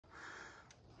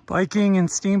Biking in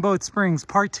Steamboat Springs,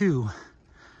 part 2.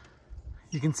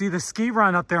 You can see the ski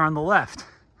run up there on the left,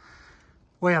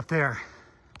 way up there.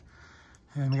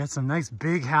 And we got some nice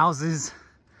big houses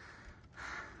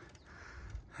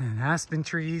and aspen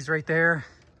trees right there.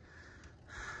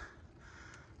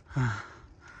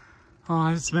 Oh,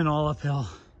 it's been all uphill.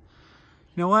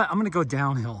 You know what? I'm gonna go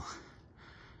downhill.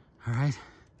 All right,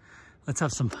 let's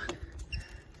have some fun.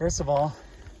 First of all,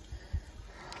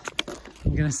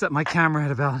 I'm gonna set my camera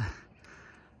at about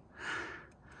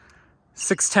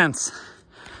 6/10.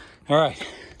 All right,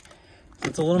 so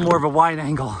it's a little more of a wide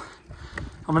angle.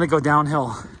 I'm gonna go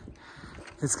downhill.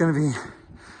 It's gonna be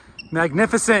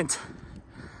magnificent.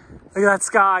 Look at that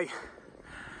sky.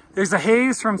 There's a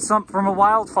haze from a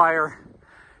wildfire.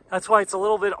 That's why it's a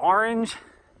little bit orange.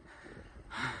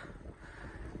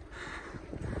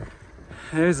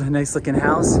 There's a nice looking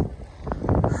house.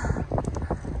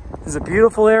 There's a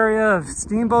beautiful area of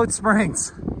Steamboat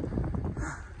Springs.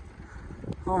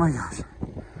 Oh my gosh.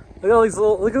 Look at all these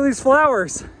look at these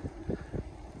flowers.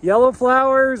 Yellow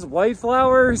flowers, white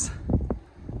flowers.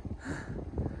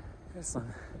 There's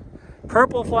some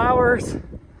purple flowers.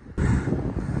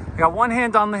 I got one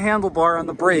hand on the handlebar on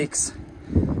the brakes,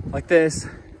 like this,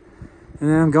 and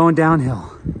then I'm going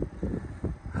downhill.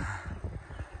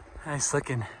 Nice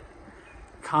looking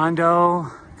condo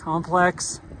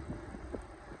complex.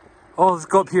 Oh, let's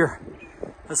go up here.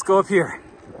 Let's go up here.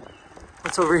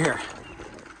 What's over here?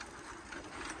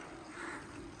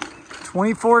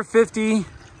 2450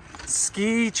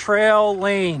 Ski Trail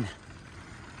Lane.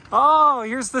 Oh,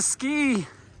 here's the ski.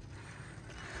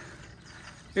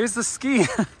 Here's the ski.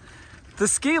 The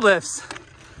ski lifts.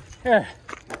 Here.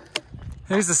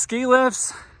 There's the ski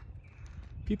lifts.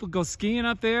 People go skiing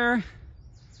up there.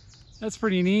 That's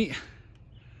pretty neat.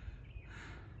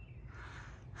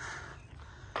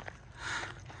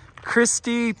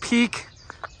 Christie Peak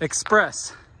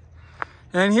Express.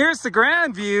 And here's the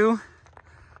grand view.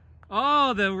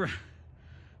 Oh, the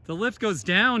lift goes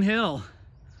downhill.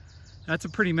 That's a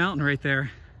pretty mountain right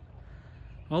there.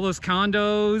 All those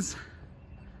condos.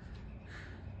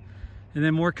 And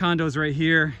then more condos right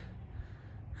here.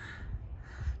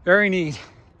 Very neat.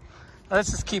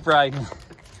 Let's just keep riding.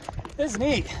 It's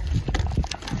neat.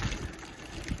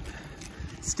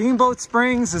 Steamboat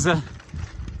Springs is a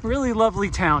really lovely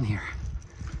town here.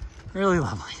 Really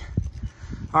lovely.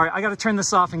 All right, I gotta turn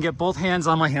this off and get both hands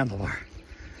on my handlebar.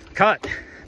 Cut.